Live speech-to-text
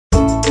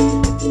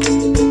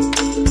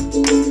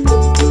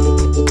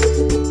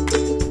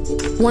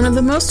One of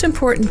the most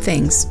important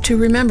things to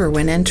remember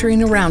when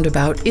entering a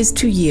roundabout is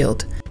to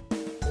yield.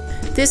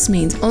 This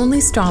means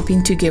only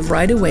stopping to give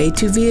right of way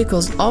to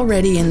vehicles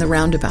already in the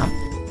roundabout.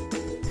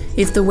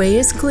 If the way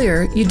is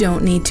clear, you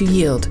don't need to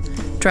yield.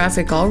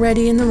 Traffic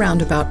already in the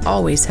roundabout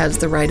always has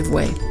the right of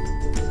way.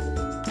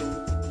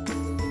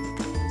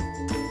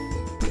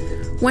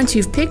 Once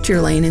you've picked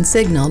your lane and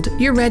signaled,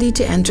 you're ready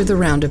to enter the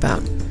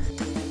roundabout.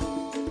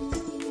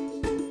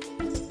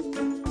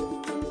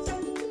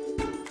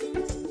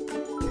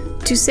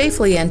 To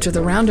safely enter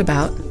the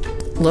roundabout,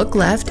 look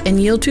left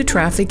and yield to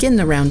traffic in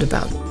the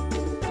roundabout.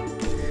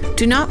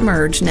 Do not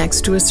merge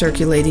next to a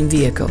circulating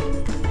vehicle.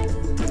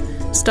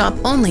 Stop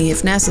only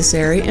if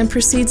necessary and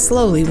proceed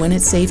slowly when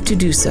it's safe to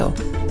do so.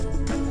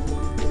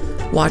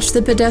 Watch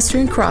the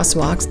pedestrian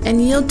crosswalks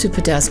and yield to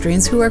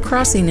pedestrians who are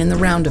crossing in the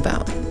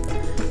roundabout.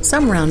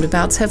 Some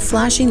roundabouts have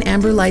flashing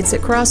amber lights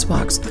at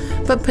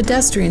crosswalks, but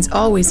pedestrians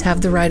always have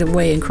the right of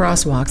way in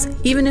crosswalks,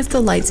 even if the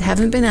lights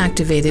haven't been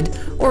activated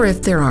or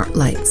if there aren't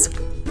lights.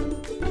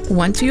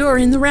 Once you are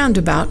in the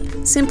roundabout,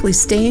 simply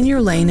stay in your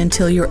lane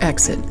until your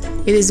exit.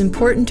 It is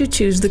important to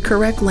choose the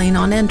correct lane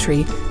on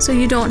entry so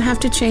you don't have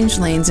to change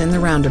lanes in the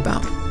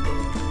roundabout.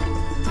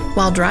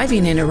 While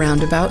driving in a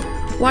roundabout,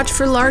 watch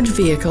for large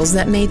vehicles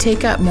that may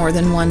take up more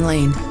than one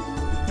lane.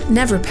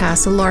 Never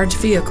pass a large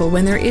vehicle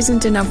when there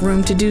isn't enough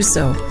room to do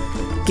so.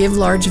 Give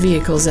large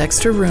vehicles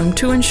extra room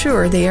to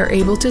ensure they are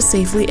able to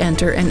safely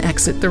enter and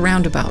exit the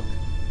roundabout.